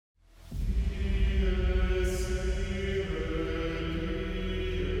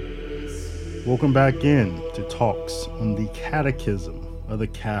Welcome back in to Talks on the Catechism of the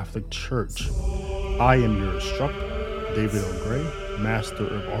Catholic Church. I am your instructor, David L. Gray, Master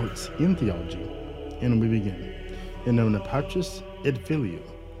of Arts in Theology, and we begin. In nomine Patris et Filio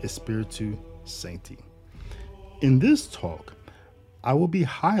et Spiritu Sancti. In this talk, I will be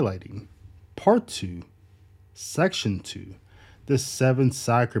highlighting Part 2, Section 2, the seven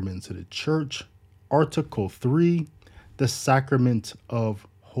sacraments of the Church, Article 3, the Sacrament of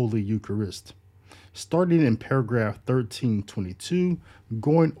Holy Eucharist, starting in paragraph 1322,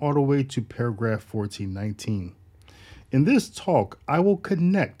 going all the way to paragraph 1419. In this talk, I will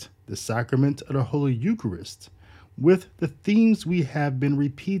connect the sacrament of the Holy Eucharist with the themes we have been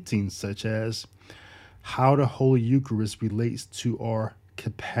repeating, such as how the Holy Eucharist relates to our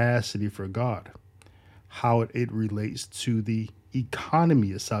capacity for God, how it relates to the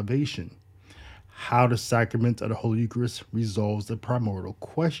economy of salvation, how the sacrament of the Holy Eucharist resolves the primordial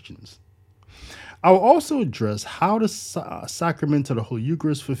questions. I will also address how the sacrament of the Holy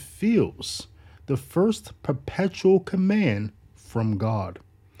Eucharist fulfills the first perpetual command from God,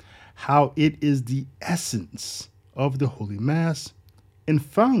 how it is the essence of the Holy Mass, and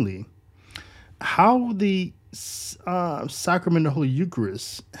finally, how the sacrament of the Holy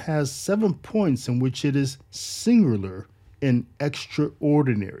Eucharist has 7 points in which it is singular and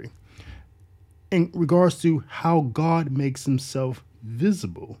extraordinary in regards to how God makes himself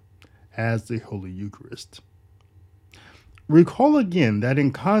visible as the Holy Eucharist. Recall again that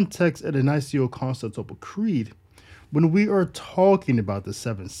in context of the Niceno-Constantinople Creed, when we are talking about the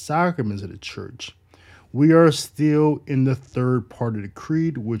seven sacraments of the Church, we are still in the third part of the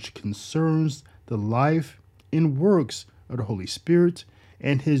Creed, which concerns the life and works of the Holy Spirit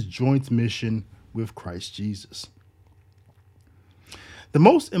and his joint mission with Christ Jesus. The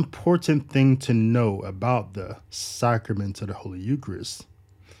most important thing to know about the sacrament of the Holy Eucharist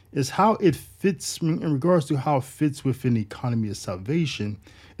is how it fits, in regards to how it fits within the economy of salvation,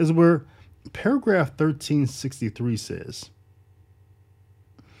 is where paragraph 1363 says,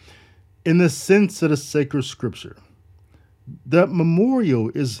 in the sense of the sacred scripture, the memorial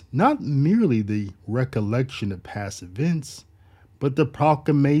is not merely the recollection of past events, but the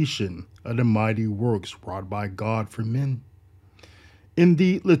proclamation of the mighty works wrought by God for men. In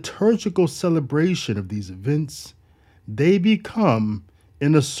the liturgical celebration of these events, they become,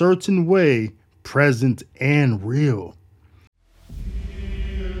 in a certain way, present and real.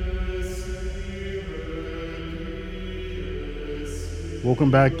 Welcome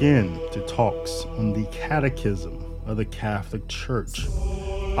back in to Talks on the Catechism of the Catholic Church.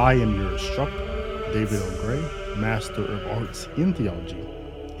 I am your instructor, David L. Gray, Master of Arts in Theology,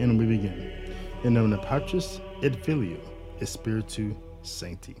 and we begin. In nomine Patris et Filio et Spiritu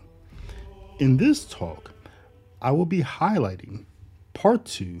Sancti. In this talk, I will be highlighting Part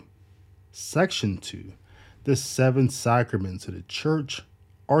 2, Section 2, the seven sacraments of the Church,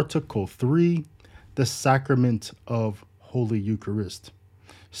 Article 3, the Sacrament of Holy Eucharist,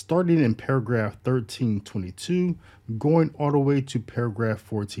 starting in paragraph 1322, going all the way to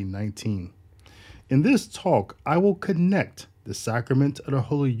paragraph 1419. In this talk, I will connect the sacrament of the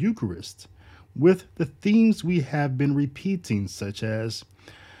Holy Eucharist with the themes we have been repeating, such as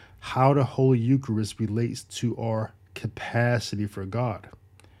how the Holy Eucharist relates to our capacity for God,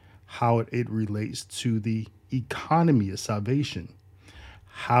 how it relates to the economy of salvation,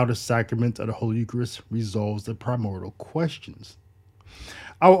 how the sacrament of the Holy Eucharist resolves the primordial questions.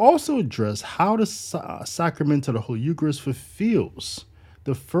 I will also address how the sacrament of the Holy Eucharist fulfills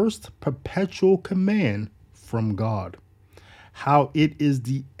the first perpetual command from God, how it is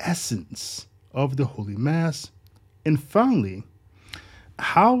the essence of the Holy Mass, and finally,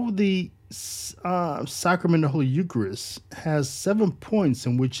 how the sacrament of the Holy Eucharist has 7 points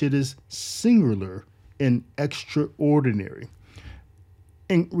in which it is singular and extraordinary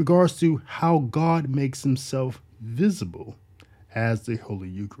in regards to how God makes himself visible as the Holy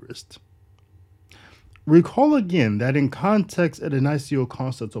Eucharist. Recall again that in context of the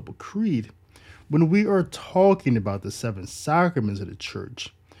Niceno-Constantinople Creed, when we are talking about the seven sacraments of the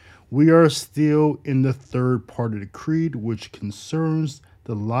Church, we are still in the third part of the Creed, which concerns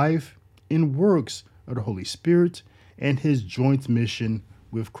the life and works of the Holy Spirit and his joint mission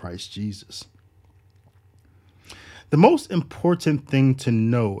with Christ Jesus. The most important thing to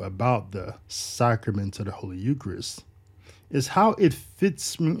know about the sacrament of the Holy Eucharist is how it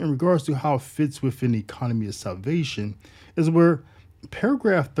fits, in regards to how it fits within the economy of salvation, is where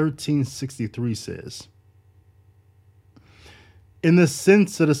paragraph 1363 says, in the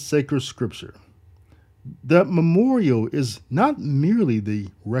sense of the sacred scripture, the memorial is not merely the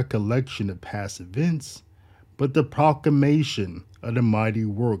recollection of past events, but the proclamation of the mighty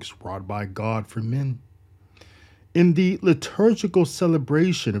works wrought by God for men. In the liturgical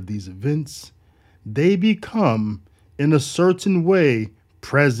celebration of these events, they become, in a certain way,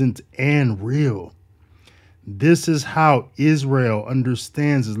 present and real. This is how Israel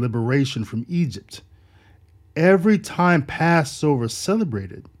understands its liberation from Egypt. Every time Passover is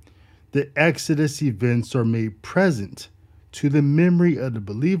celebrated, the Exodus events are made present to the memory of the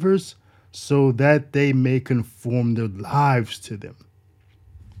believers so that they may conform their lives to them.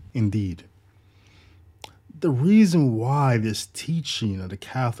 Indeed, the reason why this teaching of the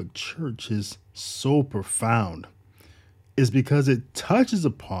Catholic Church is so profound is because it touches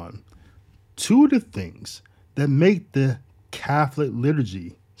upon two of the things that make the Catholic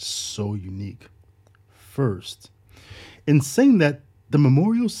liturgy so unique. First, in saying that the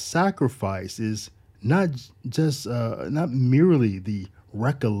memorial sacrifice is not merely the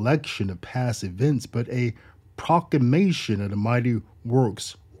recollection of past events, but a proclamation of the mighty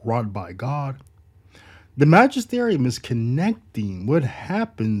works wrought by God. The magisterium is connecting what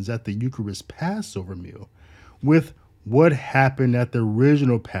happens at the Eucharist Passover meal with what happened at the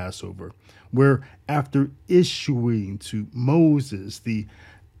original Passover, where after issuing to Moses the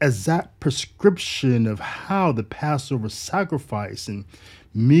exact prescription of how the Passover sacrifice and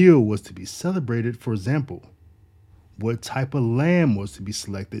meal was to be celebrated, for example, what type of lamb was to be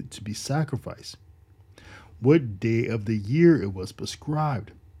selected to be sacrificed, what day of the year it was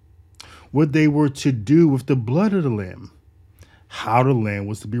prescribed, what they were to do with the blood of the lamb, how the lamb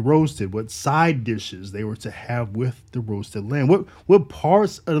was to be roasted, what side dishes they were to have with the roasted lamb, what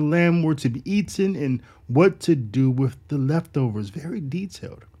parts of the lamb were to be eaten, and what to do with the leftovers. Very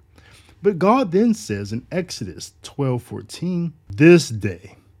detailed. But God then says in Exodus 12:14, "This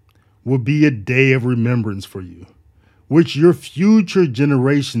day will be a day of remembrance for you, which your future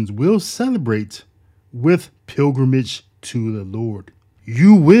generations will celebrate with pilgrimage to the Lord.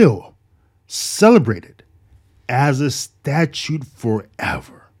 You will celebrate it as a statute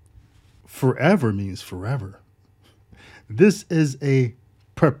forever." Forever means forever. This is a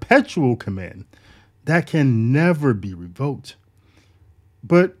perpetual command that can never be revoked.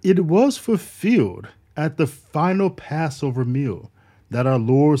 But it was fulfilled at the final Passover meal that our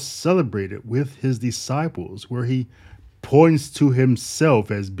Lord celebrated with his disciples, where he points to himself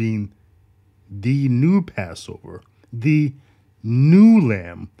as being the new Passover, the new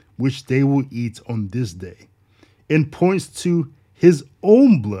lamb, which they will eat on this day, and points to his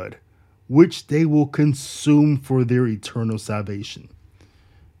own blood, which they will consume for their eternal salvation.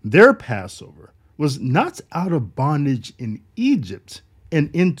 Their Passover was not out of bondage in Egypt and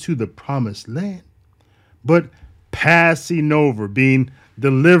into the promised land, but passing over, being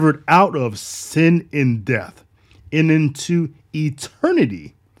delivered out of sin and death and into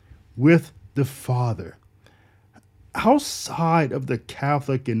eternity with the Father. Outside of the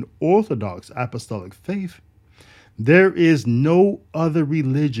Catholic and Orthodox apostolic faith, there is no other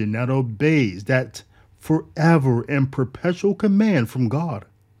religion that obeys that forever and perpetual command from God.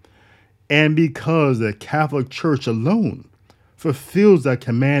 And because the Catholic Church alone fulfills that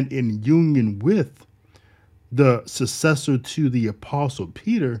command in union with the successor to the Apostle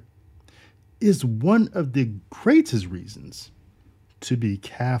Peter, is one of the greatest reasons to be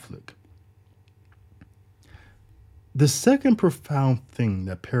Catholic. The second profound thing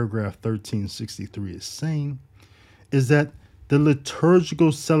that paragraph 1363 is saying is that the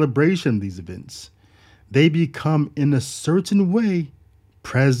liturgical celebration of these events, they become in a certain way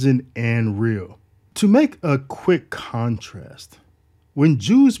present and real. To make a quick contrast, when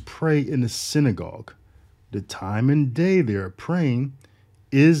Jews pray in the synagogue, the time and day they are praying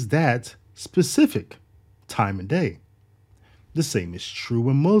is that specific time and day. The same is true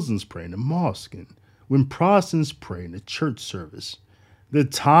when Muslims pray in the mosque and when Protestants pray in the church service. The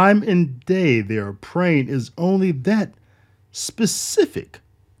time and day they are praying is only that specific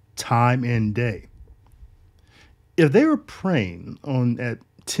time and day. If they are praying at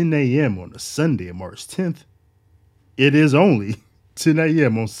 10 a.m. on a Sunday on March 10th, it is only 10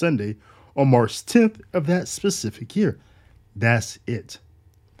 a.m. on Sunday on March 10th of that specific year. That's it.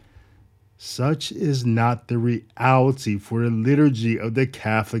 Such is not the reality for the liturgy of the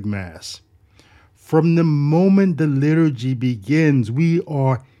Catholic Mass. From the moment the liturgy begins, we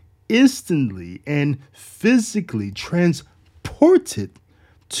are instantly and physically transported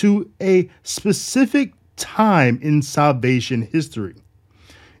to a specific time in salvation history.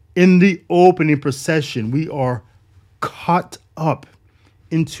 In the opening procession, we are caught up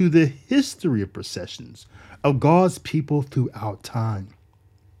into the history of processions of God's people throughout time.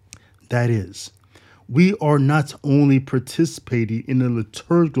 That is, we are not only participating in the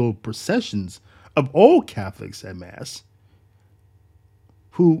liturgical processions of all Catholics at Mass,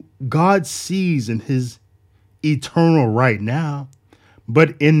 who God sees in his eternal right now,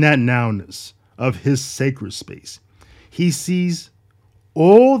 but in that nowness of his sacred space, he sees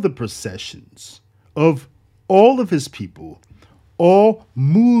all the processions of all of his people, all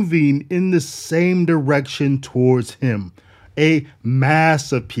moving in the same direction towards him. A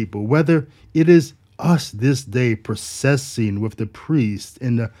mass of people, whether it is us this day processing with the priest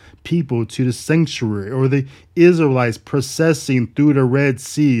and the people to the sanctuary, or the Israelites processing through the Red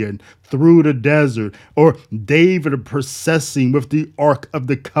Sea and through the desert, or David processing with the Ark of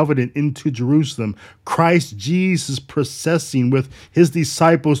the Covenant into Jerusalem, Christ Jesus processing with his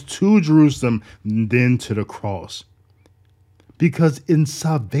disciples to Jerusalem, and then to the cross. Because in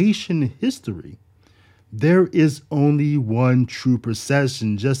salvation history, there is only one true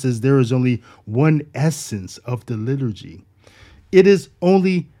procession, just as there is only one essence of the liturgy. It is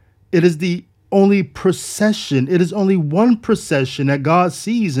the only procession. It is only one procession that God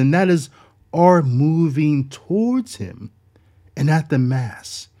sees, and that is our moving towards him. And at the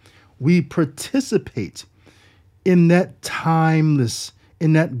Mass, we participate in that timeless,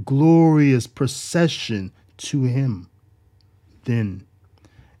 in that glorious procession to him. Then,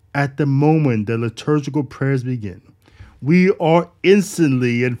 at the moment the liturgical prayers begin, we are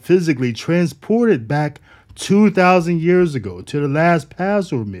instantly and physically transported back 2,000 years ago to the last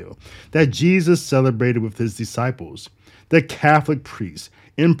Passover meal that Jesus celebrated with his disciples. The Catholic priest,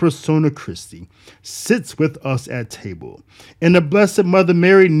 in persona Christi, sits with us at table, and the Blessed Mother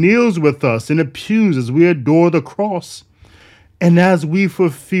Mary kneels with us in the pews as we adore the cross. And as we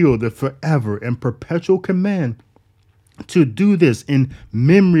fulfill the forever and perpetual command to do this in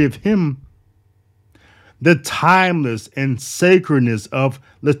memory of him, the timeless and sacredness of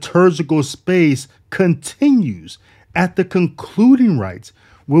liturgical space continues at the concluding rites,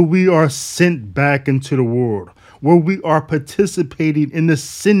 where we are sent back into the world, where we are participating in the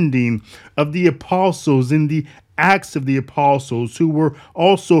sending of the apostles, in the Acts of the Apostles, who were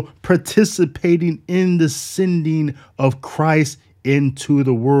also participating in the sending of Christ into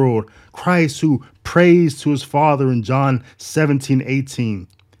the world. Christ who prays to his Father in John 17:18,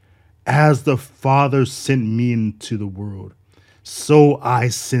 as the Father sent me into the world, so I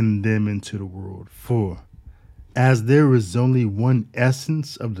send them into the world. For as there is only one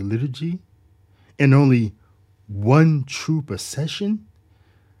essence of the liturgy and only one true procession,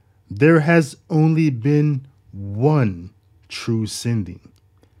 there has only been one true sending.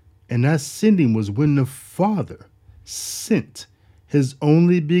 And that sending was when the Father sent his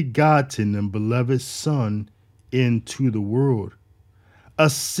only begotten and beloved Son into the world, a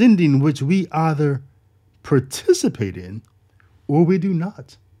sending which we either participate in or we do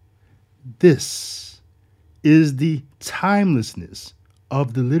not. This is the timelessness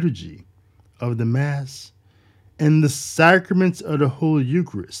of the liturgy, of the Mass, and the sacraments of the Holy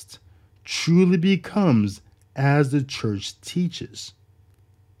Eucharist truly becomes as the Church teaches.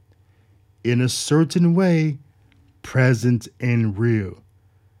 In a certain way, present and real,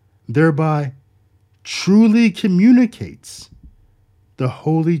 thereby truly communicates the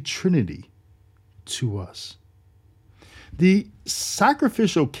Holy Trinity to us. The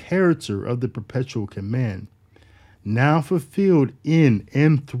sacrificial character of the perpetual command, now fulfilled in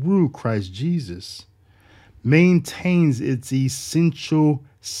and through Christ Jesus, maintains its essential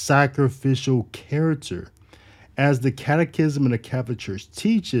sacrificial character, as the Catechism of the Catholic Church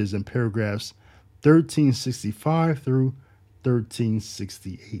teaches in paragraphs 1365 through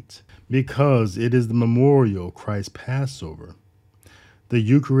 1368. Because it is the memorial of Christ's Passover, the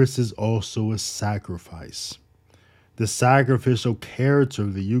Eucharist is also a sacrifice. The sacrificial character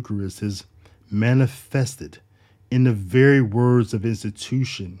of the Eucharist is manifested in the very words of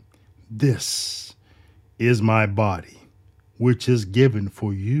institution. This is my body, which is given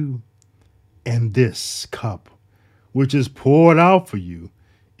for you, and this cup, which is poured out for you,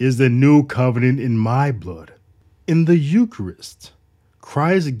 is the new covenant in my blood. In the Eucharist,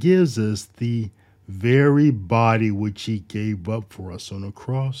 Christ gives us the very body which he gave up for us on the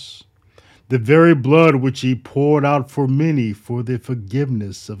cross, the very blood which he poured out for many for the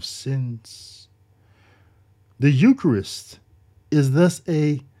forgiveness of sins. The Eucharist is thus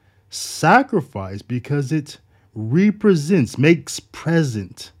a sacrifice because it represents, makes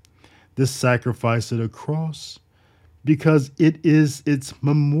present the sacrifice of the cross, because it is its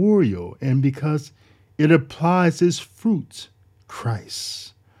memorial and because it applies its fruit.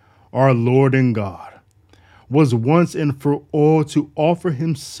 Christ, our Lord and God, was once and for all to offer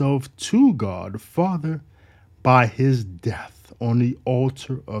himself to God Father by his death on the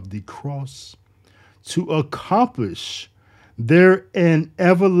altar of the cross, to accomplish They're an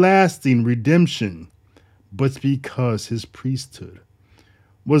everlasting redemption, but because his priesthood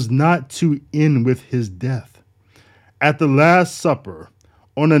was not to end with his death. At the Last Supper,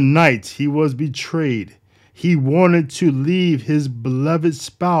 on the night he was betrayed, he wanted to leave his beloved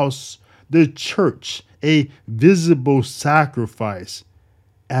spouse, the church, a visible sacrifice,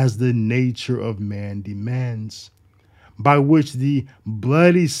 as the nature of man demands, by which the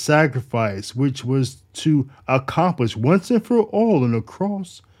bloody sacrifice, which was to accomplish once and for all on the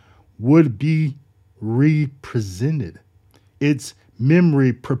cross, would be represented, its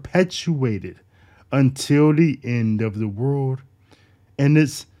memory perpetuated until the end of the world, and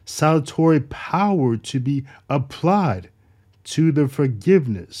its salutary power to be applied to the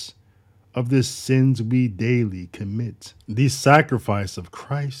forgiveness of the sins we daily commit. The sacrifice of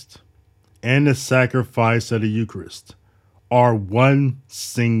Christ and the sacrifice of the Eucharist are one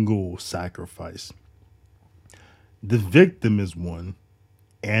single sacrifice. The victim is one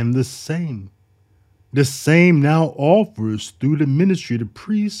and the same. The same now offers through the ministry of the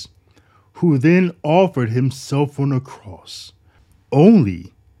priest, who then offered himself on the cross.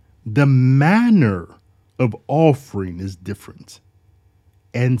 Only the manner of offering is different.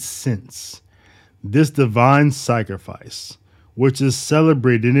 And since this divine sacrifice, which is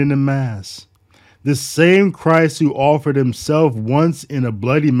celebrated in the Mass, the same Christ who offered himself once in a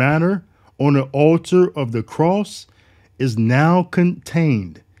bloody manner on the altar of the cross is now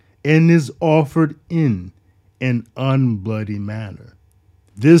contained and is offered in an unbloody manner.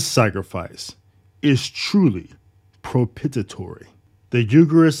 This sacrifice is truly propitiatory. The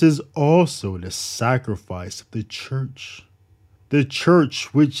Eucharist is also the sacrifice of the Church. The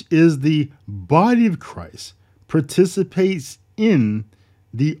Church, which is the body of Christ, participates in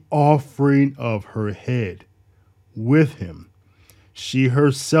the offering of her head with him. She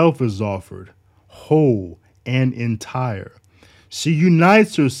herself is offered whole and entire. She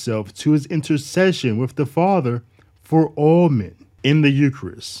unites herself to his intercession with the Father for all men. In the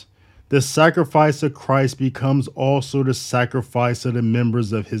Eucharist, the sacrifice of Christ becomes also the sacrifice of the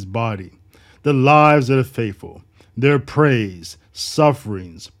members of his body, the lives of the faithful. Their praise,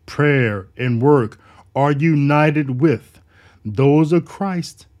 sufferings, prayer, and work are united with those of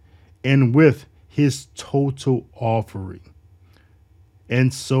Christ and with his total offering,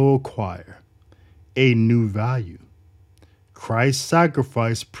 and so acquire a new value. Christ's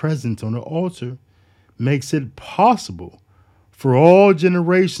sacrifice present on the altar makes it possible for all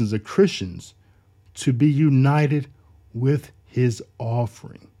generations of Christians to be united with his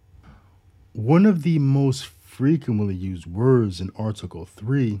offering. One of the most frequently used words in Article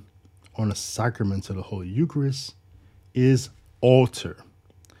 3 on the sacrament of the Holy Eucharist is altar.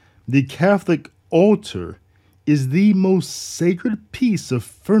 The Catholic altar is the most sacred piece of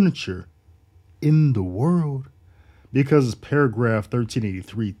furniture in the world, because as paragraph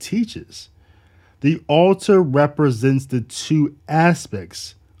 1383 teaches, the altar represents the two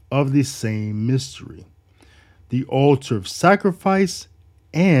aspects of the same mystery: the altar of sacrifice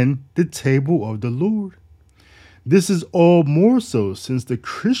and the table of the Lord. This is all more so since the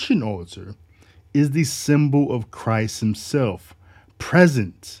Christian altar is the symbol of Christ himself,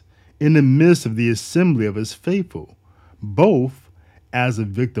 present in the midst of the assembly of his faithful, both as a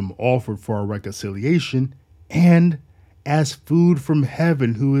victim offered for our reconciliation and as food from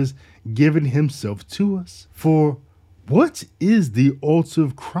heaven, who has given himself to us. For what is the altar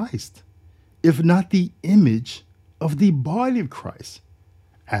of Christ, if not the image of the body of Christ?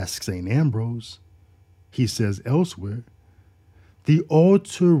 Asks St. Ambrose. He says elsewhere, the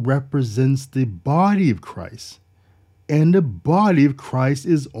altar represents the body of Christ, and the body of Christ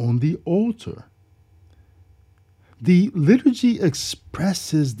is on the altar. The liturgy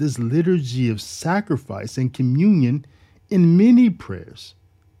expresses this liturgy of sacrifice and communion in many prayers.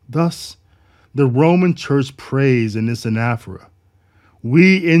 Thus, the Roman Church prays in this anaphora: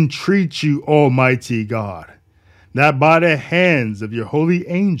 "We entreat you, Almighty God, that by the hands of your holy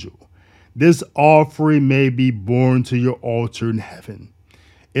angel, this offering may be borne to your altar in heaven,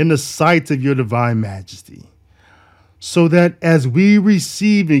 in the sight of your divine majesty, so that as we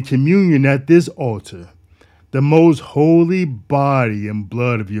receive in communion at this altar the most holy body and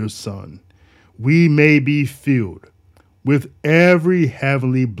blood of your Son, we may be filled with every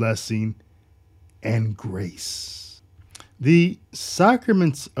heavenly blessing and grace." The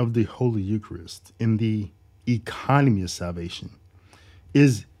sacraments of the Holy Eucharist in the economy of salvation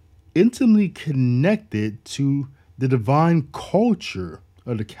is intimately connected to the divine culture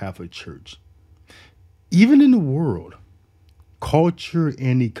of the Catholic Church. Even in the world, culture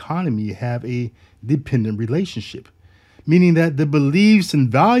and economy have a dependent relationship, meaning that the beliefs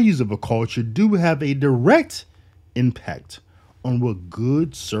and values of a culture do have a direct impact on what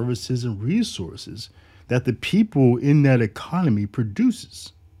goods, services, and resources that the people in that economy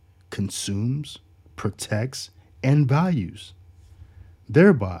produces, consumes, protects, and values.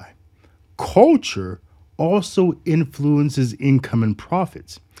 Thereby, culture also influences income and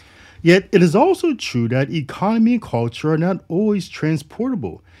profits. Yet it is also true that economy and culture are not always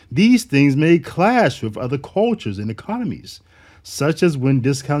transportable. These things may clash with other cultures and economies, such as when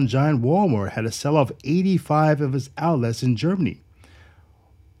discount giant Walmart had to sell off 85 of its outlets in Germany.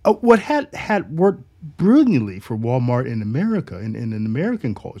 What had worked brilliantly for Walmart in America, in an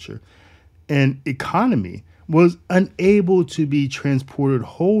American culture and economy, was unable to be transported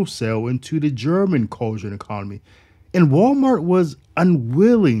wholesale into the German culture and economy. And Walmart was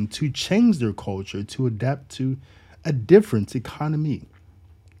unwilling to change their culture to adapt to a different economy.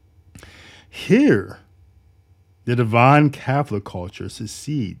 Here, the divine Catholic culture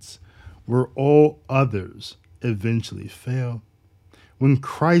succeeds where all others eventually fail. When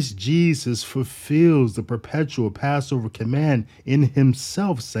Christ Jesus fulfills the perpetual Passover command in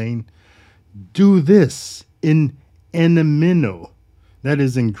himself, saying, "Do this in enemino," that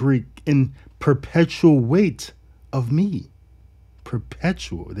is in Greek, in perpetual weight of me.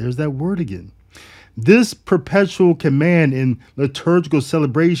 Perpetual, there's that word again. This perpetual command in liturgical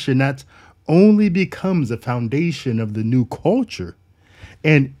celebration not only becomes the foundation of the new culture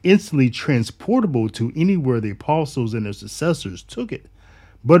and instantly transportable to anywhere the apostles and their successors took it,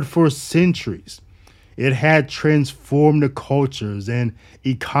 but for centuries it had transformed the cultures and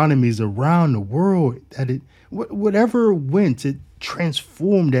economies around the world. That it, whatever went, it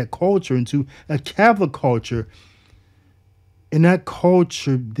transformed that culture into a Catholic culture, and that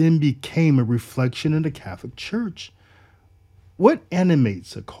culture then became a reflection of the Catholic Church. What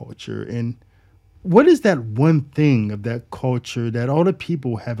animates a culture, and what is that one thing of that culture that all the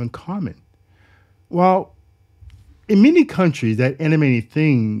people have in common? Well, in many countries, that animating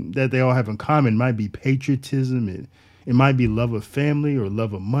thing that they all have in common might be patriotism, it might be love of family or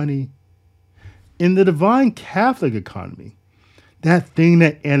love of money. In the divine Catholic economy, that thing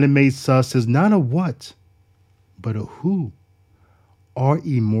that animates us is not a what, but a who. Our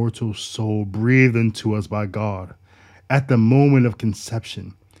immortal soul, breathed into us by God at the moment of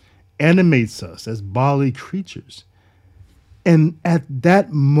conception, animates us as bodily creatures. And at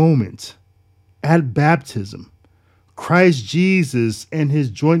that moment, at baptism, Christ Jesus and his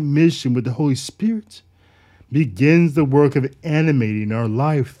joint mission with the Holy Spirit begins the work of animating our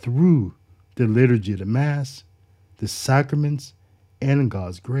life through the liturgy of the Mass, the sacraments, and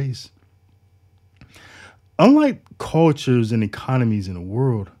God's grace. Unlike cultures and economies in the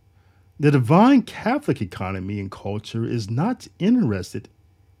world, the divine Catholic economy and culture is not interested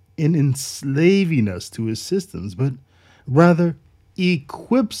in enslaving us to his systems, but rather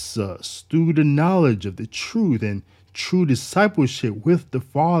equips us through the knowledge of the truth and true discipleship with the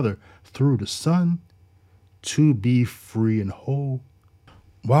Father through the Son to be free and whole.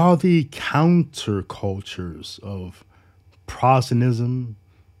 While the countercultures of Protestantism,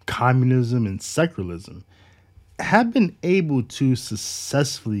 communism, and secularism have been able to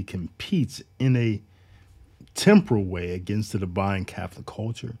successfully compete in a temporal way against the divine Catholic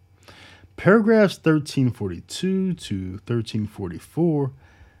culture, paragraphs 1342 to 1344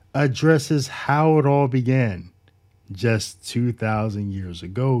 addresses how it all began just 2,000 years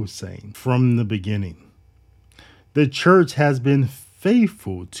ago, saying, "From the beginning, the church has been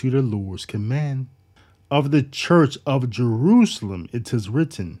faithful to the Lord's command. Of the church of Jerusalem it is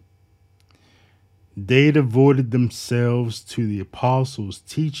written, they devoted themselves to the apostles'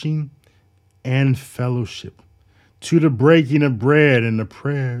 teaching and fellowship, to the breaking of bread and the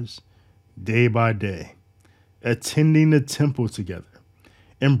prayers day by day, attending the temple together,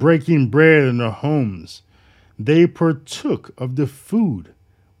 and breaking bread in their homes. They partook of the food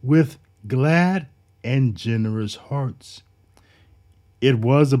with glad and generous hearts. It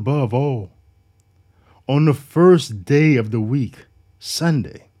was above all on the first day of the week,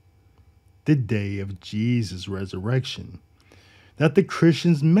 Sunday, the day of Jesus' resurrection, that the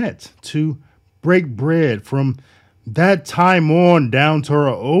Christians met to break bread. From that time on down to our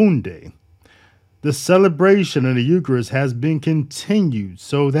own day, the celebration of the Eucharist has been continued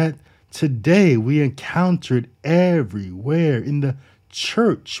so that today we encounter it everywhere in the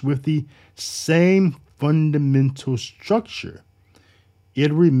church with the same fundamental structure.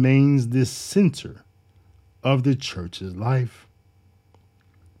 It remains the center of the church's life.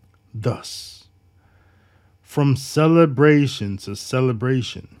 Thus, from celebration to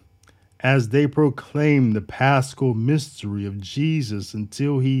celebration, as they proclaim the Paschal mystery of Jesus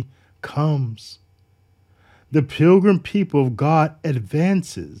until he comes, the pilgrim people of God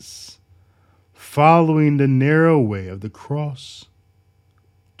advances following the narrow way of the cross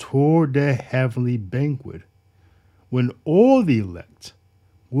toward the heavenly banquet when all the elect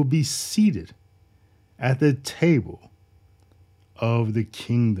will be seated at the table of the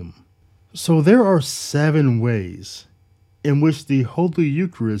kingdom. So there are 7 ways in which the Holy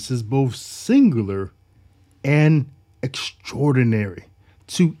Eucharist is both singular and extraordinary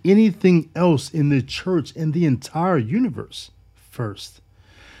to anything else in the church and the entire universe. First,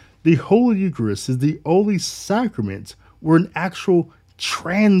 the Holy Eucharist is the only sacrament where an actual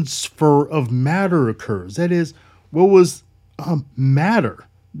transfer of matter occurs. That is, what was matter,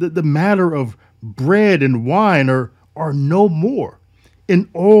 the matter of bread and wine are no more. And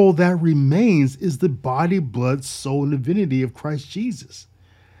all that remains is the body, blood, soul, and divinity of Christ Jesus.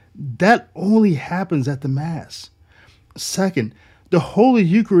 That only happens at the Mass. Second, the Holy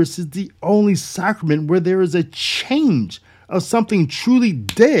Eucharist is the only sacrament where there is a change of something truly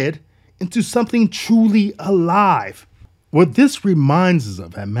dead into something truly alive. What this reminds us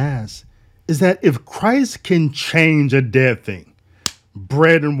of at Mass is that if Christ can change a dead thing,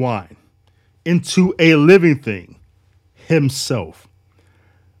 bread and wine, into a living thing, himself,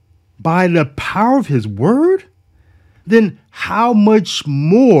 by the power of his word, then how much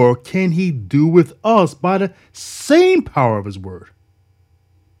more can he do with us by the same power of his word?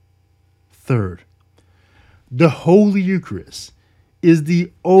 Third, the Holy Eucharist is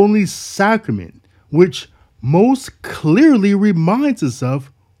the only sacrament which most clearly reminds us of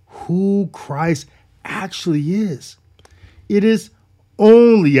who Christ actually is. It is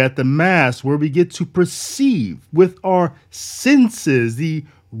only at the Mass where we get to perceive with our senses the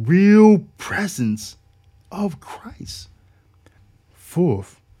real presence of Christ.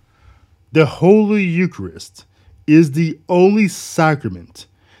 Fourth, the Holy Eucharist is the only sacrament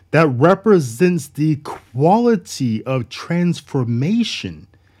that represents the quality of transformation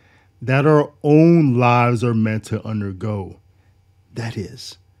that our own lives are meant to undergo. That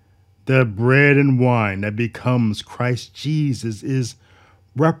is, the bread and wine that becomes Christ Jesus is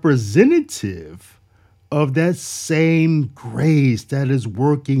representative of that same grace that is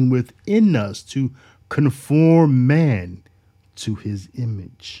working within us to conform man to his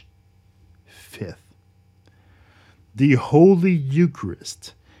image. Fifth, the Holy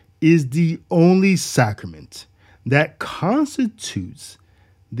Eucharist is the only sacrament that constitutes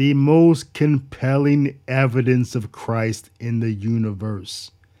the most compelling evidence of Christ in the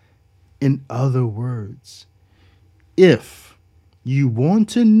universe. In other words, if you want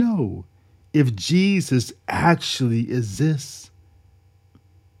to know if Jesus actually exists,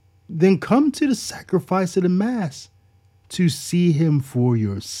 then come to the sacrifice of the Mass to see him for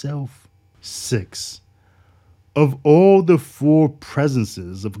yourself. 6. Of all the 4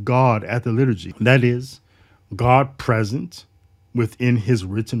 presences of God at the liturgy, that is, God present within his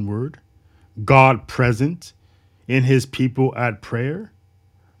written word, God present in his people at prayer,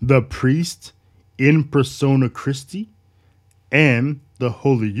 the priest in persona Christi, and the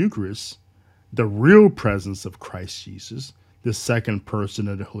Holy Eucharist, the real presence of Christ Jesus, the second person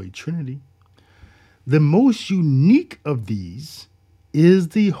of the Holy Trinity. The most unique of these is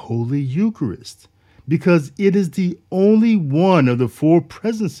the Holy Eucharist, because it is the only one of the 4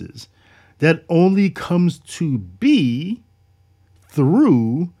 presences that only comes to be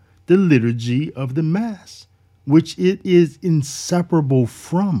through the liturgy of the Mass, which it is inseparable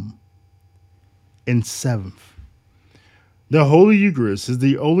from. And 7th, the Holy Eucharist is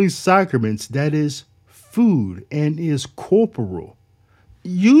the only sacrament that is food and is corporal.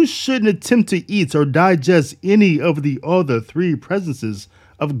 You shouldn't attempt to eat or digest any of the other 3 presences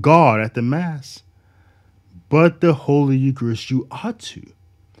of God at the Mass, but the Holy Eucharist you ought to.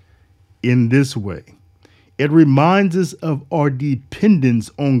 In this way, it reminds us of our dependence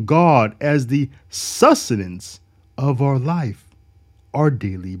on God as the sustenance of our life, our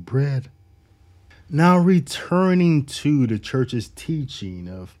daily bread. Now, returning to the Church's teaching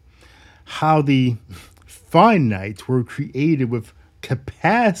of how the finite were created with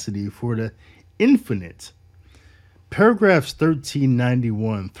capacity for the infinite, paragraphs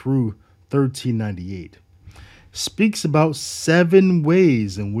 1391 through 1398 speaks about 7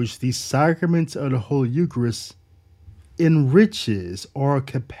 ways in which the sacrament of the Holy Eucharist enriches our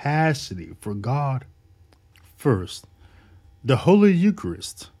capacity for God. First, the Holy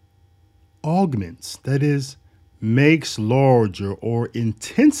Eucharist augments, that is, makes larger or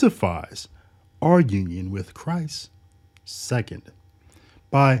intensifies our union with Christ. Second,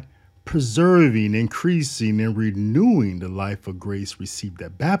 by preserving, increasing, and renewing the life of grace received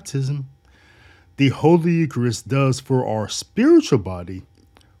at baptism, the Holy Eucharist does for our spiritual body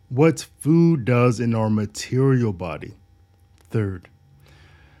what food does in our material body. Third,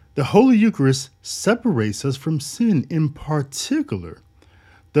 The Holy Eucharist separates us from sin. In particular,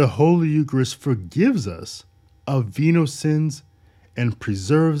 the Holy Eucharist forgives us of venial sins and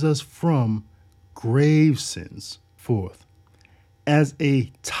preserves us from grave sins. Fourth, as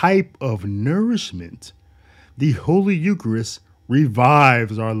a type of nourishment, the Holy Eucharist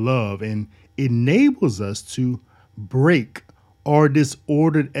revives our love and enables us to break our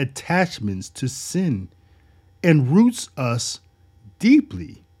disordered attachments to sin and roots us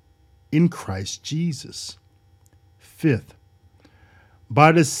deeply in Christ Jesus. Fifth,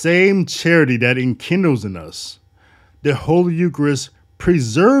 by the same charity that enkindles in us, the Holy Eucharist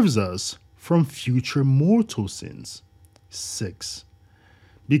preserves us from future mortal sins. Six,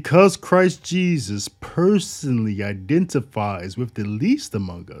 because Christ Jesus personally identifies with the least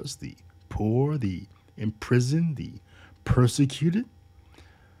among us, the poor, the imprisoned, the persecuted,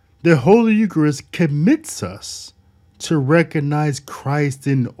 the Holy Eucharist commits us to recognize Christ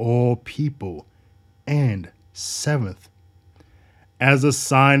in all people. And seventh, as a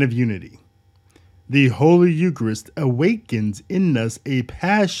sign of unity, the Holy Eucharist awakens in us a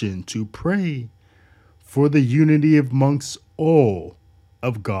passion to pray for the unity amongst all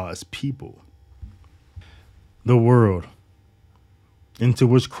of God's people. The world into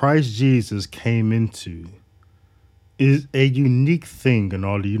which Christ Jesus came into is a unique thing in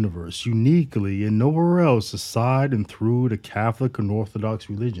all the universe, uniquely and nowhere else aside and through the Catholic and Orthodox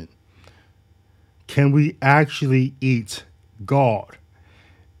religion. Can we actually eat God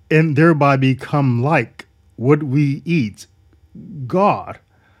and thereby become like what we eat God?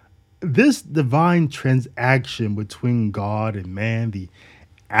 This divine transaction between God and man, the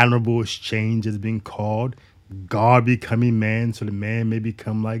admirable exchange has been called God becoming man so the man may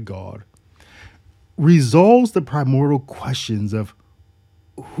become like God, resolves the primordial questions of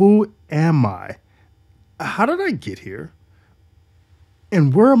who am I? How did I get here?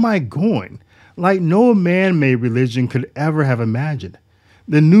 And where am I going? Like no man-made religion could ever have imagined.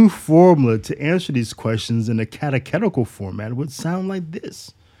 The new formula to answer these questions in a catechetical format would sound like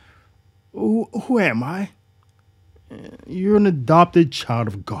this. Who am I? You're an adopted child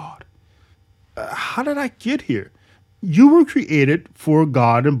of God. How did I get here? You were created for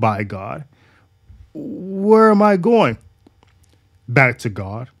God and by God. Where am I going? Back to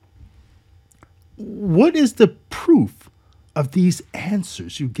God. What is the proof of these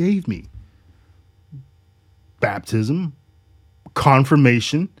answers you gave me? Baptism,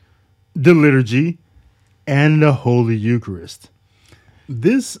 confirmation, the liturgy, and the Holy Eucharist.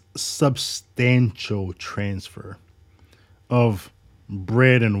 This substantial transfer of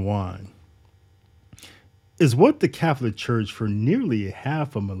bread and wine is what the Catholic Church for nearly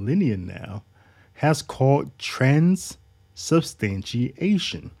half a millennium now has called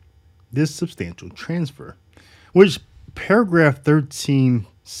transubstantiation. This substantial transfer, which paragraph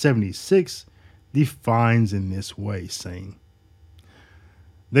 1376 defines in this way, saying,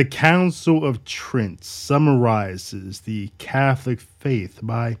 the Council of Trent summarizes the Catholic faith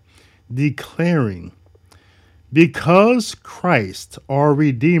by declaring, because Christ, our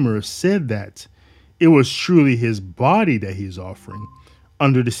Redeemer, said that it was truly his body that he's offering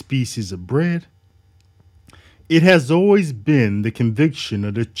under the species of bread, it has always been the conviction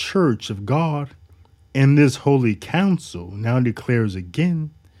of the Church of God, and this Holy Council now declares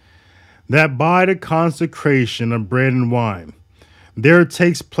again that by the consecration of bread and wine, there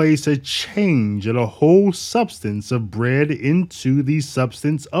takes place a change of the whole substance of bread into the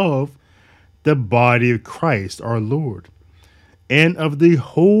substance of the body of Christ our Lord, and of the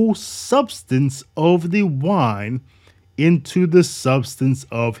whole substance of the wine into the substance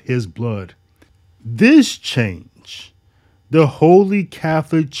of his blood. This change, the Holy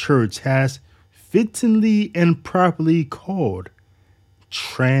Catholic Church has fittingly and properly called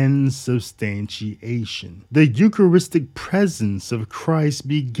transubstantiation. The Eucharistic presence of Christ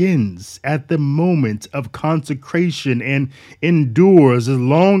begins at the moment of consecration and endures as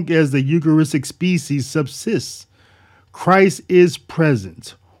long as the Eucharistic species subsists. Christ is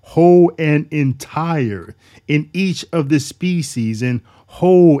present, whole and entire in each of the species and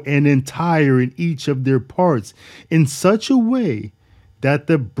whole and entire in each of their parts in such a way that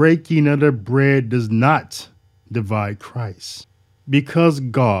the breaking of the bread does not divide Christ. Because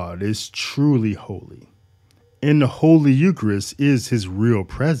God is truly holy, and the Holy Eucharist is his real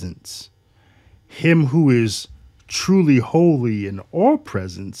presence, him who is truly holy in our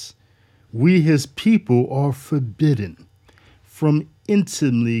presence, we his people are forbidden from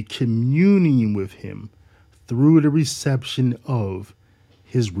intimately communing with him through the reception of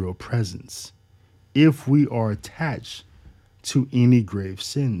his real presence, if we are attached to any grave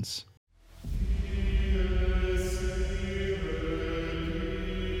sins.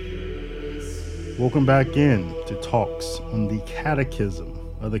 Welcome back in to Talks on the Catechism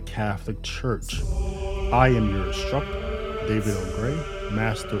of the Catholic Church. I am your instructor, David L. Gray,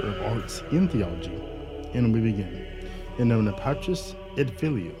 Master of Arts in Theology, and we begin. In nomine Patris et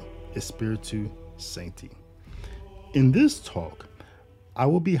Filio et Spiritu Sancti. In this talk, I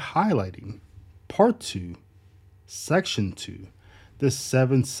will be highlighting Part 2, Section 2, the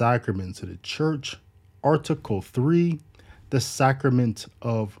seven sacraments of the Church, Article 3, the Sacrament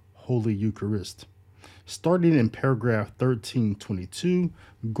of Holy Eucharist, starting in paragraph 1322,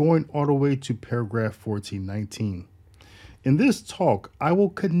 going all the way to paragraph 1419. In this talk, I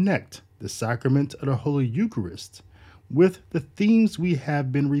will connect the sacrament of the Holy Eucharist with the themes we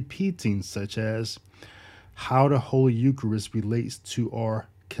have been repeating, such as how the Holy Eucharist relates to our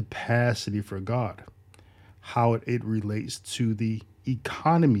capacity for God, how it relates to the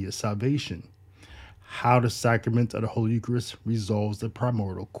economy of salvation, how the sacrament of the Holy Eucharist resolves the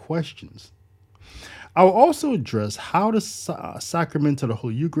primordial questions. I will also address how the sacrament of the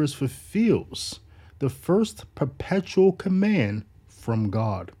Holy Eucharist fulfills the first perpetual command from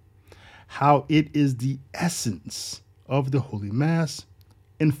God, how it is the essence of the Holy Mass,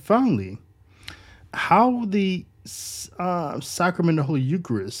 and finally, how the sacrament of the Holy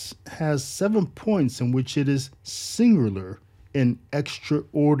Eucharist has 7 points in which it is singular and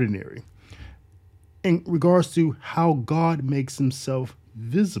extraordinary in regards to how God makes himself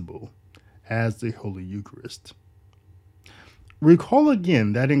visible as the Holy Eucharist. Recall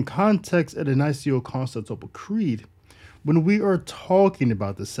again that in context of the Niceno-Constantinople Creed, when we are talking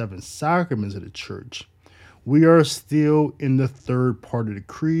about the seven sacraments of the Church, we are still in the third part of the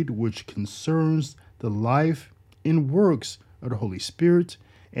Creed, which concerns the life and works of the Holy Spirit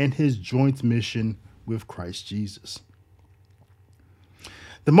and his joint mission with Christ Jesus.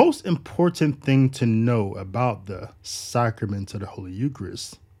 The most important thing to know about the sacrament of the Holy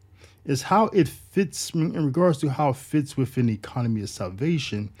Eucharist is how it fits, in regards to how it fits within the economy of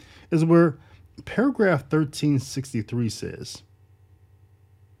salvation, is where paragraph 1363 says,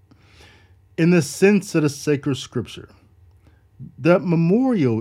 in the sense of the sacred scripture, the memorial